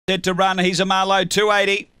Set to run, he's a Marlowe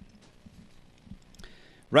 280.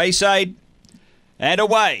 Race 8. And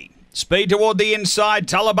away. Speed toward the inside.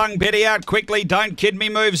 Tullabung Betty out quickly. Don't Kid Me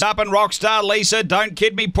moves up, and Rockstar Lisa. Don't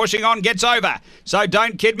Kid Me pushing on, gets over. So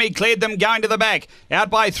Don't Kid Me cleared them going to the back. Out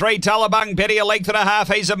by 3, Tullabung Betty, a length and a half.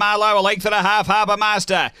 He's a Marlowe, a length and a half. Harbour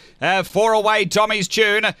Master. 4 away, Tommy's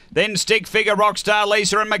Tune. Then Stick Figure, Rockstar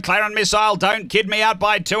Lisa and McLaren Missile. Don't Kid Me out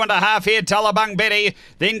by 2.5 here. Tullabung Betty.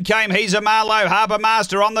 Then came He's a Marlowe. Harbour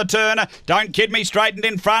Master on the turn. Don't Kid Me straightened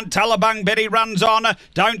in front. Tullabung Betty runs on.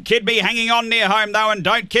 Don't Kid Me hanging on near home though, and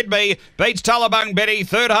Don't Kid Me beats Tullabung Betty.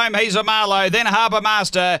 Third home, He's a Marlowe. Then Harbour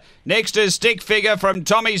Master. Next is Stick Figure from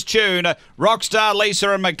Tommy's Tune, Rockstar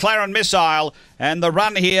Lisa and McLaren Missile. And the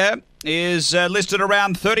run here is listed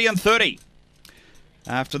around 30 and 30.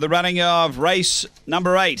 After the running of race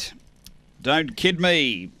number 8. Don't Kid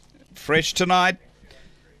Me, fresh tonight,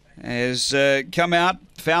 has come out,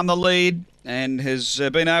 found the lead, and has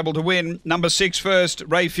been able to win. Number 6 first,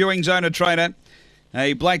 Ray Fewing's owner trainer.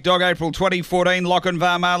 A Black Dog, April 2014,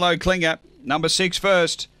 Lochinvar Marlowe Klinger. Number 6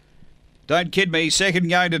 first. Don't Kid Me. Second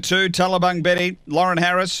going to 2, Tullabung Betty, Lauren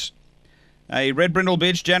Harris. A Red Brindle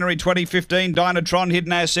Bitch, January 2015, Dynatron,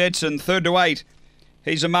 Hidden Assets. And third to 8,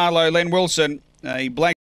 He's a Marlowe, Len Wilson. A Black